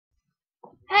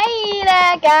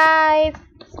there guys,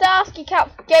 Starsky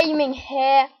Gaming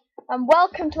here, and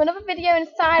welcome to another video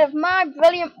inside of my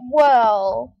brilliant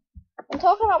world. I'm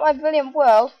talking about my brilliant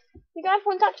world. You guys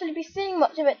won't actually be seeing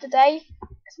much of it today,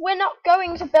 because we're not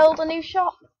going to build a new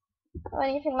shop or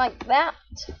anything like that.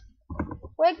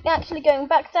 We're actually going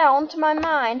back down to my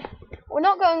mine. We're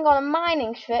not going on a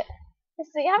mining trip. You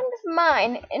see, having this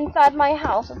mine inside my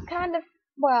house is kind of,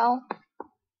 well,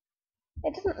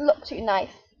 it doesn't look too nice.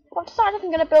 I've decided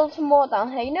I'm going to build some more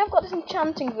down here. You know, I've got this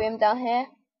enchanting room down here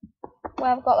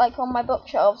where I've got like all my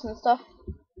bookshelves and stuff.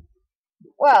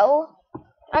 Well,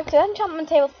 actually that enchantment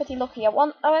table's pretty lucky. I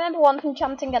remember once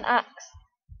enchanting an axe,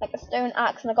 like a stone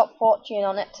axe, and I got fortune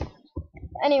on it.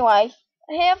 Anyway,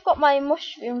 here I've got my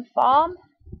mushroom farm.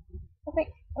 I think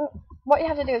what you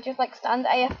have to do is just like stand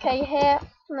AFK here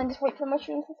and then just wait for the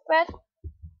mushrooms to spread.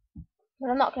 But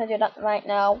I'm not going to do that right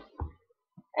now.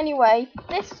 Anyway,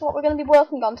 this is what we're going to be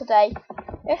working on today.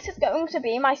 This is going to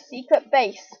be my secret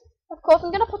base. Of course, I'm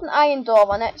going to put an iron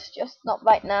door on it, just not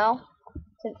right now,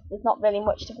 since there's not really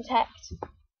much to protect.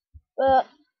 But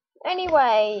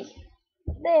anyway,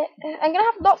 I'm going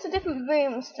to have lots of different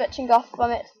rooms stretching off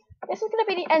from it. This is going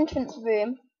to be the entrance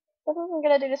room. I think I'm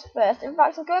going to do this first. In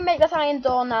fact, I'll go and make that iron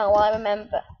door now while I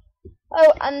remember.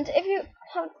 Oh, and if you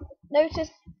haven't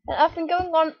noticed, I've been going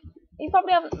on, you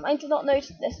probably might have not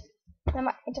noticed this. I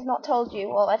might have not told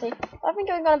you already. I've been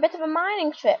going on a bit of a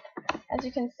mining trip, as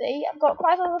you can see. I've got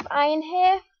quite a lot of iron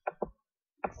here,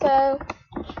 so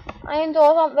iron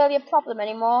doors aren't really a problem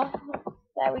anymore.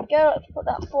 There we go, let's put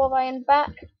that 4 iron back.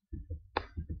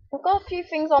 I've got a few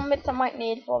things on me that I might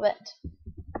need for it.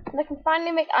 And I can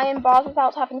finally make iron bars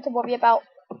without having to worry about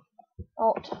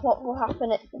what will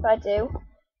happen if I do.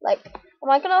 Like,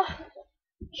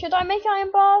 should I make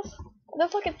iron bars? It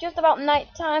looks like it's just about night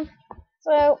time.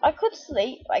 So I could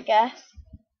sleep, I guess,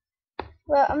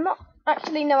 but I'm not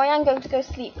actually. No, I am going to go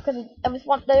sleep because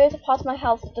there is a part of my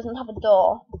house that doesn't have a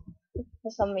door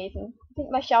for some reason. I think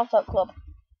my shout-out club.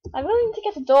 I really need to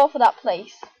get a door for that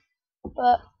place,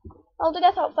 but I'll do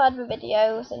that outside the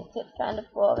video since it's kind of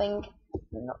boring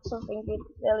and not something you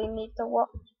really need to watch.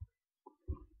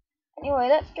 Anyway,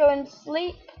 let's go and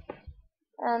sleep.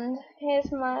 And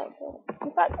here's my.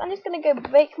 In fact, I'm just gonna go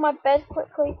break my bed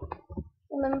quickly.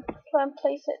 And then try and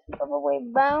place it the other way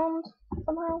round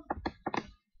somehow.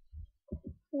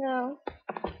 No.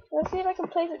 Let's see if I can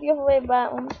place it the other way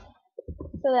round.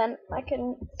 So then I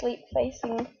can sleep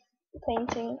facing the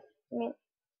painting.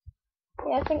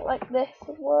 Yeah, I think like this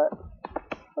would work.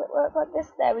 Will it work like this?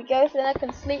 There we go. So then I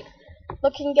can sleep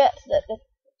looking at the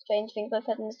strange things I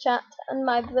said in the chat and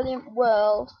my brilliant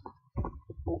world.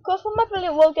 And of course, when my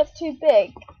brilliant world gets too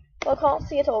big, well, I can't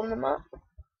see it all on the map.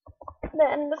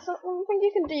 Then there's something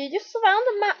you can do. You just surround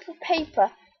the map with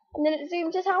paper, and then it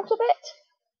zooms it out a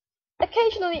bit.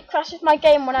 Occasionally it crashes my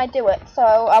game when I do it, so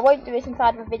I won't do it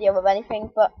inside of a video or anything,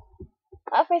 but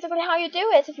that's basically how you do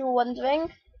it, if you were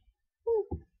wondering.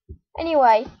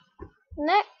 Anyway,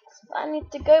 next I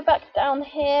need to go back down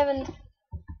here and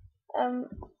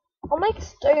I'll make a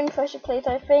stone pressure plate,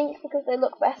 I think, because they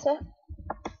look better.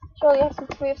 Surely I have some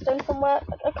smooth stone somewhere.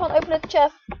 I can't open a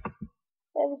chest.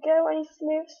 There we go, I need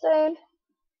smooth stone.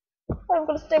 Oh, I've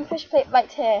got a stone pressure plate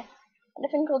right here. And I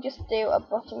think I'll just do a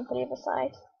button for the other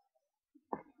side.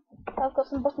 I've got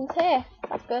some buttons here.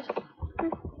 That's good.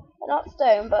 They're not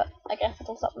stone, but I guess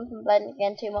it'll stop them from blending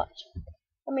in too much.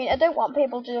 I mean, I don't want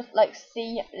people to just like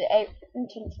see the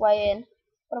entrance way in,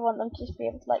 but I want them to just be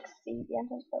able to like see the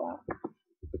entrance way out.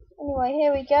 Anyway,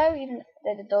 here we go. Even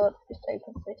though the door just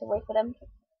opens straight away for them.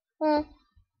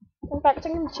 In fact,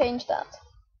 I'm going to change that.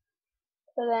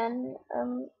 So then,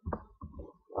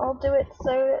 I'll do it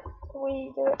so that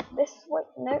we do it this way.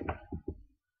 Nope.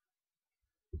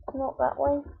 Not that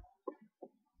way.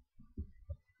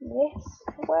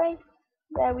 This way.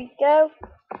 There we go.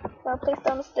 I'll place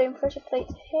down a stone pressure plate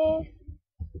here.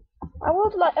 I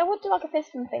would do like a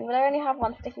piston thing, but I only have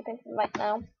one sticky piston right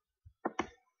now.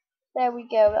 There we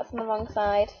go, that's on the wrong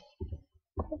side.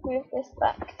 Let's move this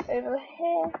back over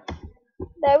here.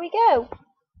 There we go.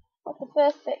 That's the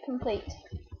first bit complete.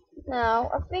 Now,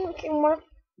 I think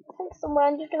somewhere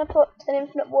I'm just going to put an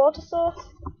infinite water source.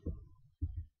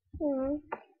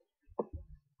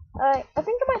 I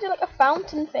think I might do like a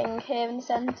fountain thing here in the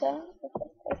centre.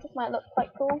 This might look quite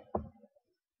cool.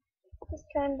 Just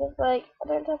kind of like, I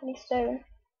don't have any stone.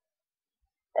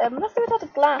 Let's do it out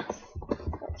of glass.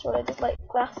 That's what I just like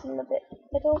glass in the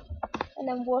middle, and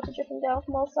then water dripping down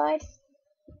from all sides.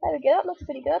 There we go, that looks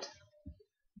pretty good.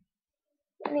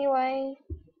 Anyway,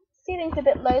 ceiling's a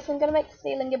bit low, so I'm going to make the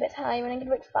ceiling a bit higher, and I'm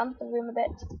going to expand the room a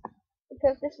bit,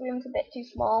 because this room's a bit too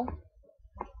small.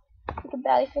 You can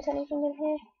barely fit anything in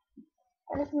here.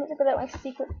 And this needs to be like my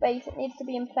secret base. It needs to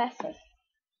be impressive.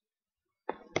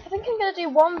 I think I'm gonna do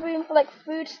one room for like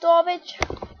food storage,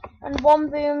 and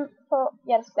one room for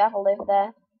there's gravel over there.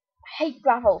 I hate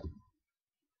gravel.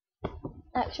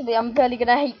 Actually, I'm really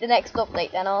gonna hate the next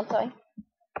update then, aren't I?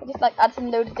 I just like add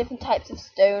some loads of different types of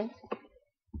stone.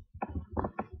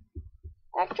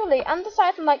 Actually,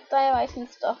 andesite and like diorite and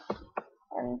stuff,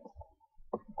 and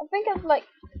I think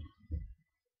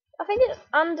it's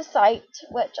andesite,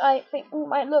 which I think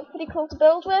might look pretty cool to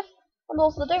build with, and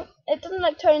also it doesn't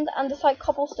like turn into andesite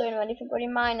cobblestone or anything when you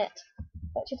mine it,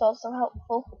 which is also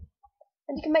helpful,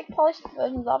 and you can make polished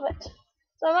versions of it.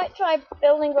 So I might try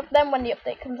building with them when the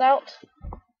update comes out.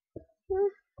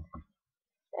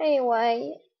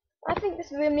 Anyway, I think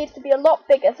this room needs to be a lot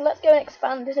bigger, so let's go and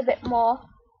expand it a bit more.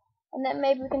 And then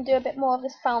maybe we can do a bit more of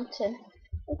this fountain.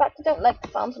 In fact, I don't like the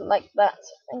fountain like that.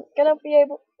 I'm gonna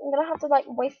have to like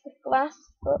waste this glass,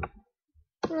 but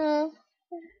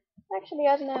actually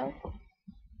I don't know.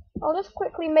 I'll just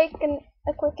quickly make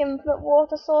a quick infinite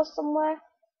water source somewhere.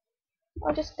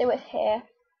 I'll just do it here,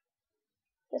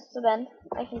 just so then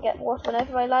I can get water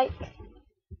whenever I like.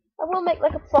 I will make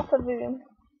like a proper room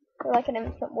for like an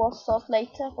infinite water source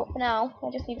later, but for now I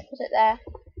just need to put it there.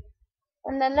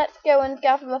 And then let's go and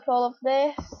gather up all of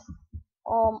this,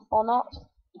 or not.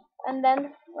 And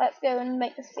then let's go and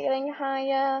make the ceiling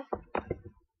higher.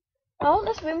 I want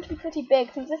this room to be pretty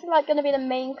big, since this is like going to be the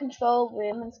main control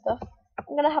room and stuff.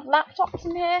 I'm going to have laptops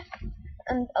in here,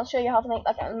 and I'll show you how to make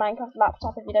like a Minecraft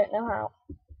laptop if you don't know how.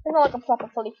 It's not like a proper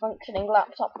fully functioning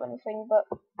laptop or anything, but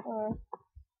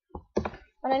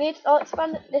and I'll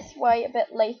expand it this way a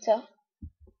bit later.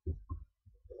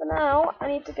 For now, I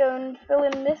need to go and fill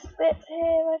in this bit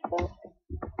here,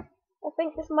 I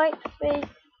think this might be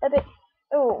a bit...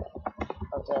 Oh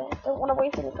dear, don't want to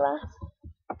waste any glass.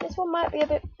 This one might be a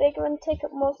bit bigger and take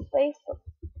up more space, but...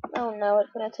 Oh no,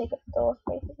 it's going to take up door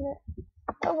space, isn't it?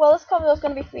 Oh well, this corridor is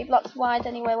going to be 3 blocks wide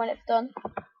anyway when it's done.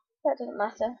 That doesn't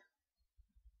matter.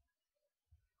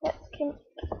 Let's keep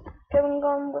going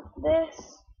on with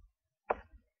this.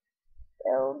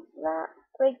 Build that.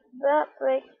 Break that,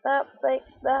 break that, break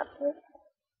that,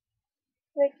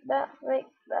 break that, break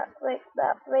that, break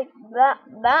that, break that,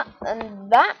 that,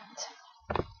 and that,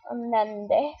 and then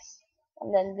this,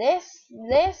 and then this,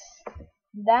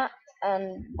 that,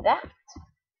 and that.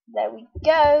 There we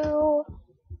go.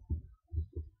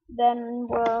 Then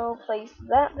we'll place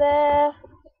that there,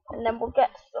 and then we'll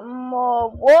get some more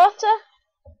water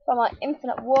from our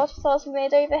infinite water source we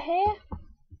made over here.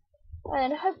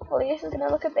 And hopefully this is going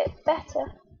to look a bit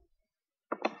better.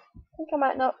 I think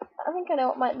I know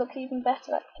what might look even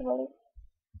better actually.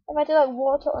 If I did like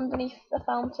water underneath the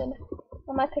fountain.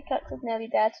 And my pickaxe is nearly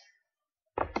dead.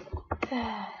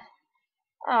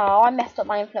 Oh, I messed up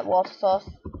my infinite water source.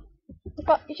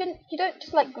 You don't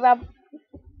just like grab...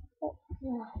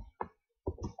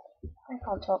 I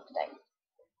can't talk today.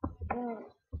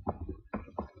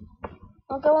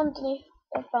 I'll go underneath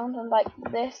the fountain like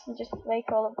this and just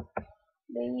break all of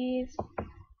these.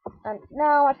 And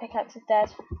now my pickaxe is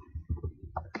dead.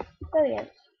 Brilliant.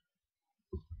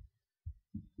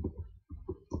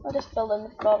 I'll just fill in the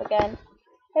floor again.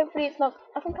 Hopefully it's not...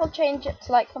 I think I'll change it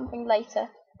to like something later.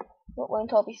 But it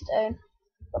won't all be stone.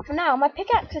 But for now, my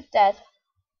pickaxe is dead.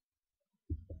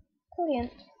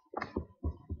 Brilliant.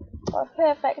 What a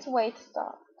perfect way to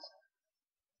start.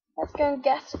 Let's go and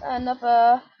get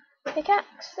another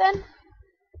pickaxe then.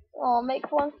 Or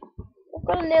make one. I've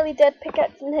got a nearly dead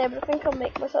pickaxe in here, but I think I'll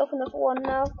make myself another one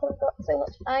now because I've got so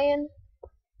much iron.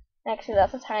 Actually,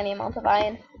 that's a tiny amount of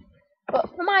iron. But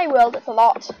for my world, it's a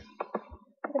lot.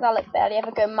 Because I like barely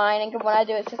ever go mining, and when I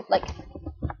do, it's just like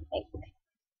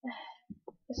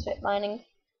strip mining.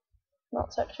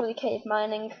 Not actually cave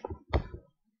mining.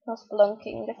 Or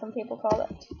spelunking, as some people call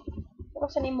it.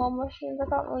 Got any more mushrooms? I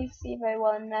can't really see very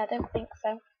well in there, I don't think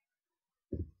so.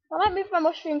 I might move my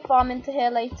mushroom farm into here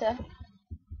later.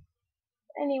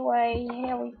 Anyway,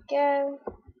 here we go.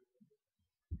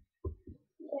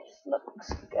 This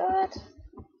looks good.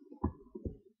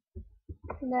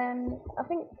 And then I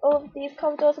think all of these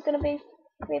corridors are going to be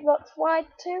 3 blocks wide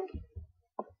too.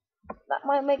 That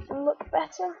might make them look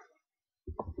better.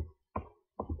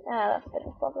 Ah, that's a bit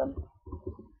of a problem.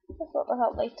 I'll sort that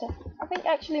out later. I think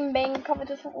actually main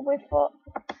corridors will be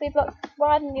 3 blocks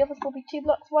wide and the others will be 2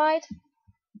 blocks wide.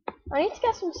 I need to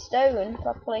get some stone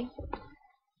properly.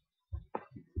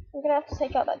 I'm gonna have to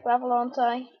take out that gravel, aren't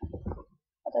I?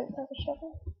 I don't have a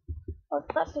shovel. Well,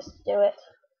 let's just do it.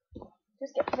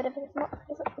 Just get rid of it.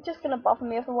 It's just gonna bother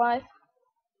me otherwise.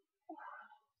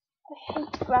 I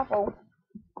hate gravel.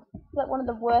 It's like one of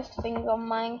the worst things on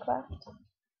Minecraft.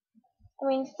 I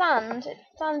mean, sand's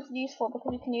useful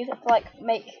because you can use it to like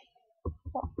make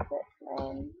what's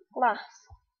it glass.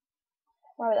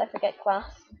 Why would I forget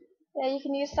glass? Yeah, you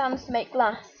can use sand to make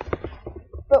glass.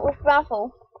 But with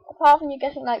gravel, apart from you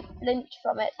getting like flint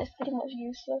from it, it's pretty much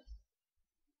useless.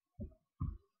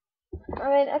 I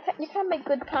mean, you can make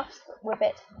good paths with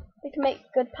it. You can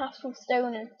make good paths with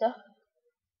stone and stuff.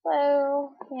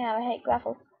 So yeah, I hate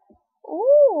gravel.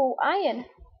 Ooh, iron.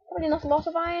 Probably not a lot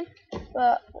of iron,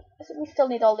 but we still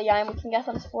need all the iron we can get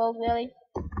on this world, really.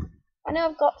 I know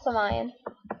I've got some iron,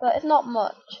 but it's not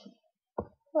much.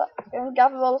 Look, we're going to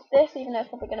gather all of this, even though it's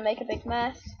probably going to make a big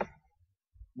mess.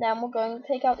 Then we're going to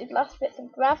take out these last bits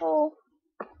of gravel.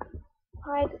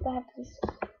 Why did they have to be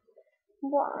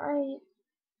Why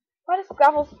does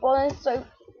gravel spawn in so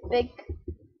big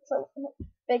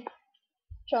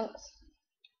chunks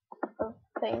of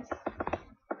things?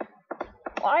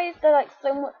 Why is there like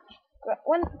so much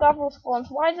when gravel spawns?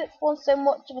 Why does it spawn so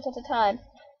much of it at a time?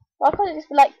 Why can't it just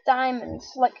be like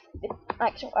diamonds? Like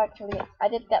actually, I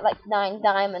did get like 9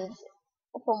 diamonds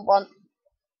from one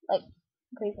like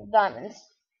group of diamonds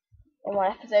in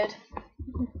one episode.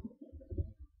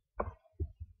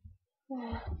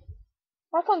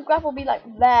 Why can't gravel be like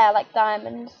there, like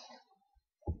diamonds?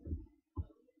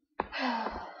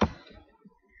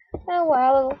 Oh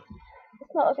well,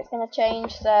 it's not like it's gonna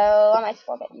change, so I might as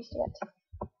well get used to it.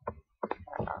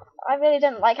 I really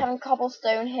don't like having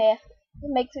cobblestone here. It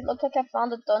makes it look like I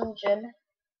found a dungeon.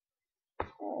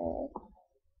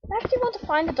 I actually want to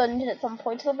find a dungeon at some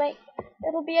point. It'll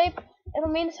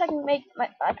mean that I can make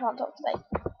I can't talk today.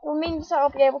 It'll mean that I'll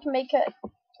be able to make a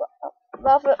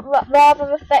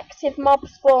rather effective mob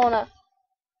spawner.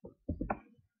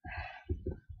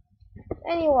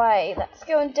 Anyway, let's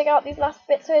go and dig out these last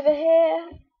bits over here.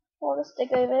 I'll just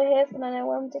dig over here so I know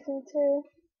where I'm digging to.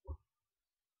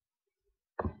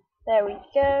 There we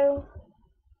go.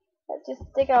 Let's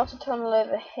just dig out a tunnel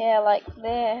over here like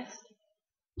this.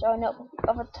 Join up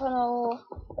of a tunnel.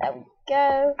 There we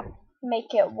go.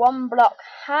 Make it 1 block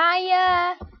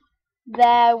higher.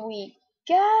 There we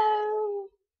go.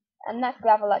 And that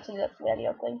gravel actually looks really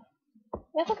ugly. I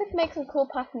guess I could make some cool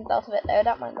patterns out of it though.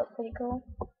 That might look pretty cool.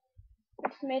 I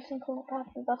just made some cool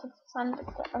patterns out of sand.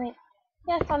 I mean,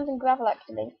 yeah, sand and gravel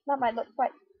actually. That might look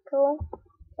quite cool,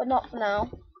 but not for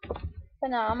now. For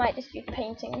now, I might just use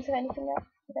paintings or anything else.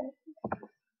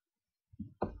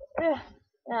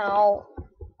 Now,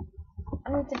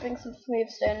 I need to bring some smooth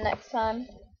stone next time.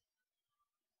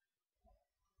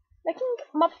 Making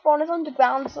mob spawners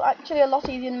underground is actually a lot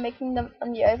easier than making them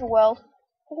in the overworld.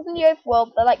 Because in the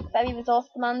overworld, they're like very resource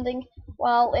demanding,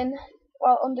 while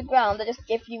underground they just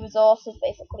give you resources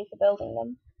basically for building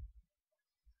them.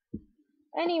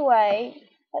 Anyway,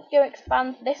 let's go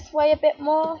expand this way a bit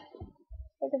more,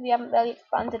 because we haven't really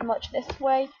expanded much this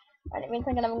way, and it means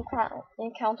I'm going to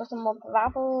encounter some more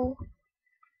gravel.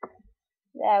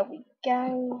 There we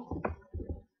go.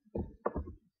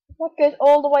 That goes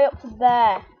all the way up to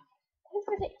there. It's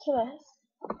ridiculous.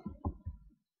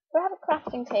 Do I have a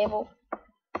crafting table?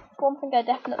 It's one thing I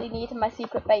definitely need in my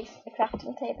secret base, a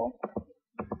crafting table.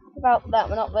 Without that,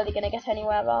 we're not really going to get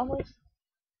anywhere, are we?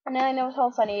 And then I know what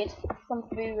else I need. Some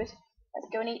food. Let's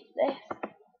go and eat this.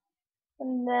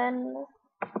 And then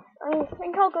I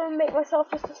think I'll go and make myself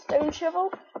just a stone shovel,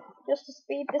 just to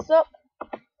speed this up.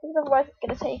 Because otherwise it's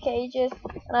going to take ages,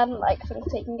 and I don't like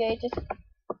things taking ages.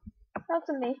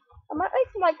 Certainly, I might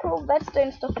make some like cool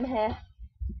redstone stuff in here.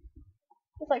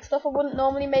 It's like stuff I wouldn't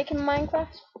normally make in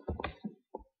Minecraft.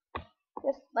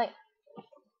 Just like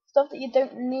stuff that you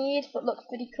don't need but looks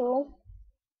pretty cool.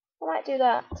 I might do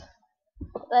that.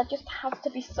 But there just has to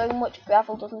be so much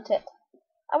gravel, doesn't it?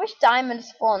 I wish diamonds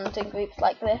spawned in groups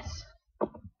like this.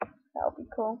 That would be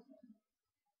cool.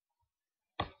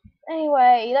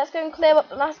 Anyway, let's go and clear up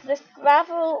the last of this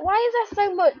gravel. Why is there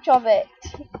so much of it?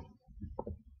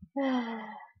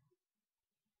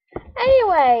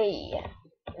 Anyway,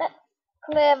 let's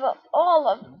clear up all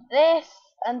of this,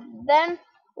 and then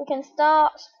we can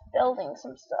start building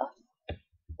some stuff.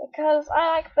 Because I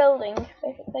like building,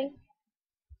 basically.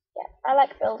 Yeah, I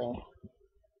like building.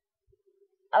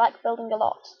 I like building a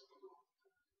lot.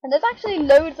 And there's actually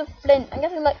loads of flint. I'm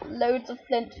getting like loads of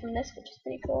flint from this, which is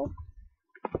pretty cool.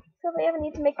 So if I ever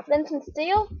need to make flint and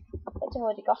steel, which I've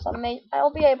already got on me,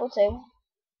 I'll be able to.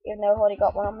 Even though I've already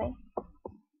got one on me.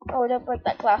 Oh, don't break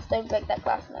that glass, don't break that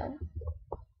glass now.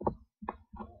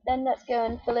 Then let's go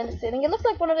and fill in the ceiling. It looks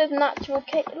like one of those natural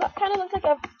cave. It kind of looks like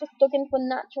I've just dug into a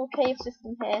natural cave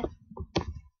system here.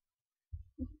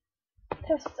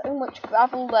 There's so much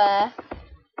gravel there.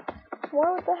 Why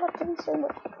would there have to be so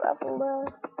much gravel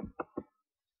there?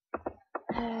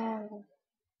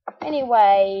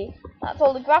 Anyway, That's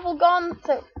all the gravel gone,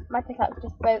 so my pickaxe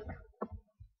just broke.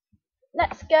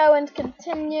 Let's go and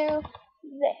continue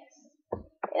this.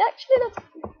 It actually looks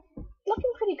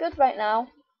looking pretty good right now,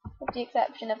 with the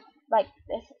exception of like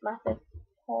this massive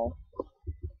hole.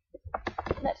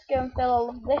 Let's go and fill all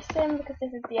of this in because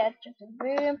this is the edge of the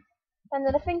room. And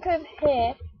then I think over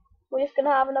here we're just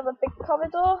gonna have another big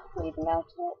corridor leading out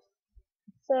of it.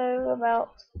 So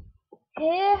about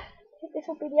here, this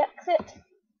will be the exit.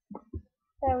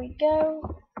 There we go.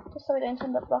 Just so we don't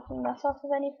end up blocking that off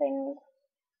of anything.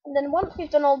 And then once we've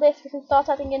done all this, we can start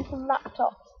adding in some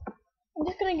laptops. I'm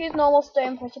just going to use normal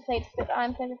stone pressure plates because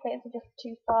iron pressure plates are just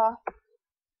too far.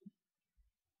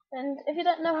 And if you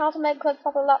don't know how to make like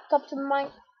proper laptops in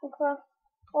Minecraft,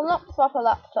 well, not proper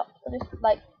laptops, but just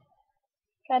like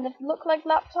kind of look like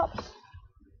laptops.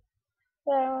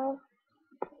 So,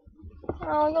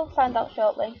 you'll find out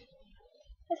shortly.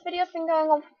 This video's been going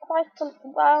on for quite a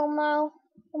while now.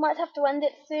 I might have to end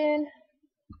it soon,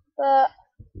 but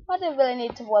I don't really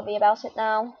need to worry about it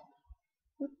now.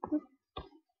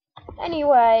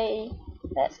 Anyway,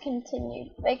 let's continue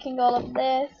making all of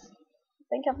this. I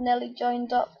think I've nearly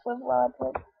joined up with where I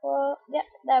broke before. Yep,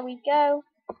 there we go.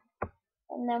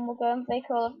 And then we'll go and make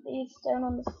all of these stone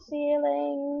on the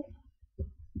ceiling.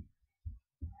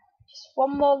 Just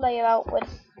one more layer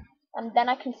outwards, and then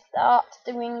I can start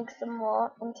doing some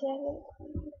more interior.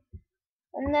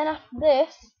 And then after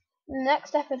this, the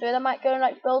next episode I might go and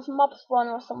like build mob spawn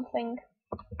or something.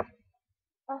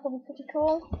 That'll be pretty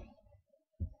cool.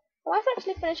 I might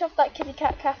actually finish off that kitty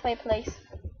cat cafe place.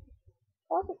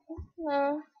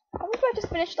 No, I think I just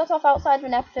finish that off outside of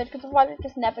an episode because otherwise it's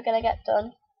just never gonna get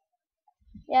done.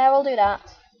 Yeah, we'll do that.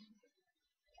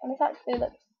 And this actually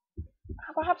looks.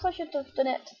 Perhaps I should have done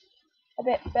it a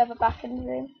bit further back in the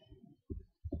room.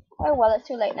 Oh well, it's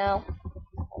too late now.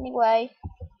 Anyway,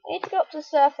 I need to go up to the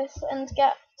surface and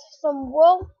get some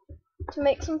wool to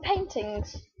make some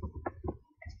paintings.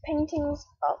 Because paintings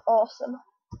are awesome.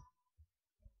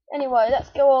 Anyway, let's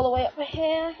go all the way up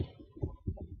here.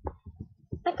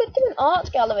 I could do an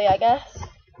art gallery, I guess.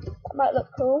 That might look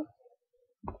cool.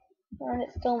 And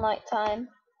it's still night time.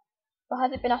 Or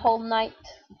has it been a whole night?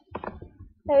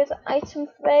 There's item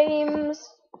frames.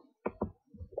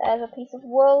 There's a piece of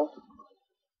wool.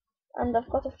 And I've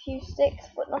got a few sticks,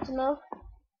 but not enough.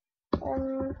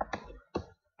 I've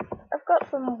got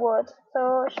some wood,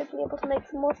 so I should be able to make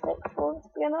some more sticks. Will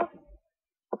this be enough?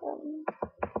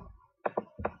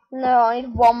 No, I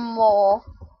need one more.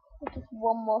 Just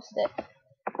one more stick.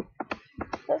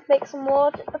 Let's make some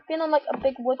wood. I've been on like a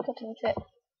big wood cutting trip.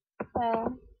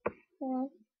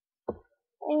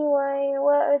 Anyway,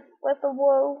 where's the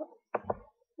wool?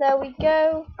 There we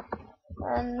go.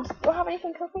 And do I have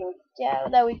anything cooking? Yeah,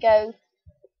 there we go.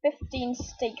 15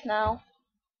 steak now.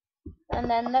 And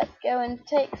then let's go and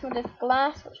take some of this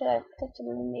glass, which I don't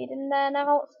particularly need in there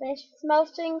now. It's finished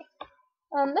smelting.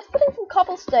 Let's put in some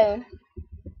cobblestone.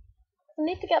 I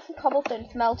need to get some cobblestone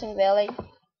smelting really,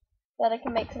 so that I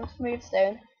can make some smooth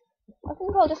stone. I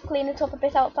think I'll just clean it up a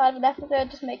bit outside of an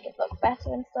episode, just make it look better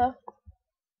and stuff.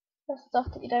 The stuff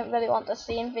that you don't really want to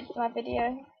see in my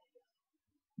video.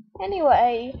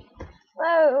 Anyway,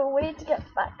 so we need to get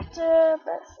back to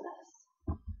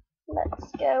business.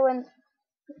 Let's go and...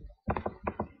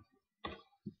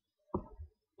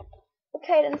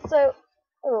 Okay then, so...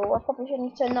 Oh, I probably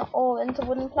shouldn't turn that all into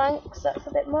wooden planks, that's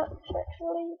a bit much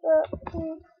actually, but...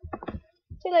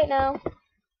 too late now.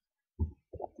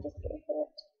 Let's just go for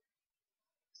it.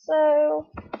 So,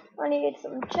 I need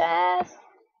some chairs.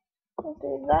 We'll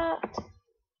do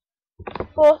that.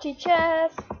 40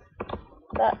 chairs.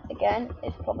 That, again,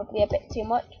 is probably a bit too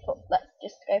much, but let's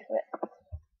just go for it.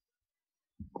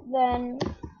 Then,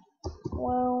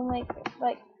 we'll make it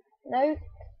like... No.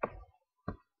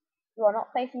 You are not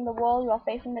facing the wall, you are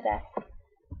facing the desk.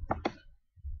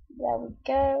 There we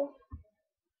go.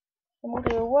 And we'll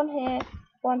do one here,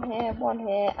 one here, one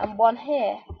here, and one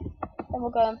here. Then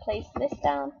we'll go and place this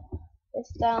down,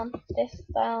 this down, this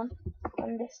down,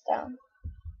 and this down.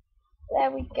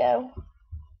 There we go.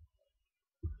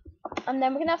 And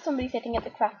then we're gonna have somebody sitting at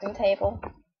the crafting table.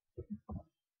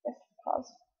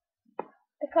 Just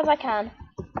because I can.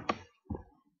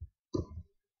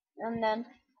 And then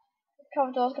the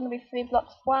corridor's gonna be 3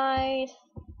 blocks wide.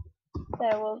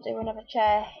 So we'll do another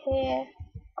chair here,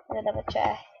 and another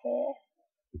chair here.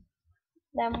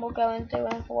 Then we'll go and do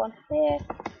another one here,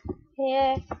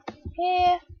 here,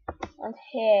 here, and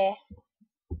here.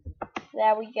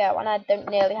 There we go. And I don't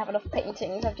nearly have enough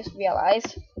paintings, I've just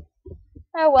realised.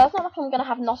 Oh well, it's not like I'm going to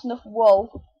have not enough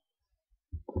wool.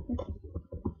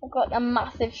 I've got a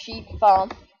massive sheep farm.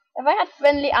 If I had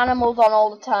friendly animals on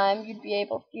all the time, you'd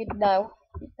know.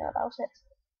 know about it.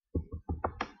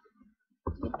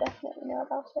 You definitely know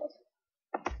about it.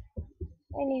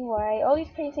 Anyway, all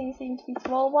these paintings seem to be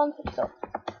small ones, so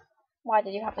why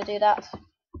did you have to do that?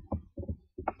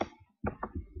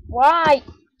 Why?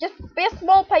 Just be a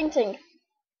small painting.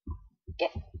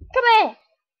 Come here.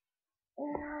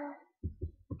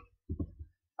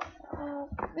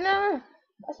 No,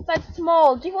 I said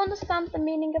small. Do you understand the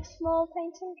meaning of small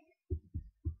painting?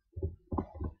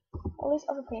 All these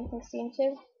other paintings seem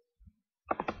to.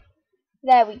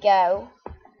 There we go.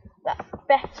 That's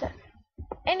better.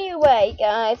 Anyway,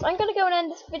 guys, I'm gonna go and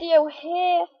end this video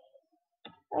here.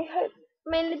 I hope,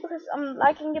 mainly because I'm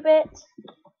lagging a bit,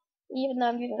 even though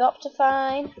I'm using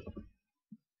Optifine.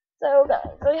 So,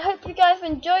 guys, I hope you guys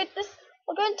have enjoyed this.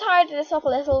 I'll go and tidy this up a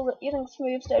little with using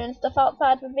smooth stone and stuff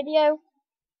outside the video.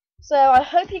 So I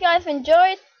hope you guys have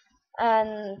enjoyed,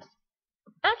 and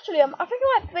actually, I think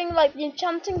I might bring like the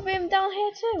enchanting room down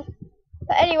here too.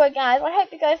 But anyway, guys, I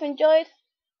hope you guys have enjoyed,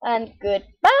 and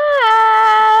goodbye.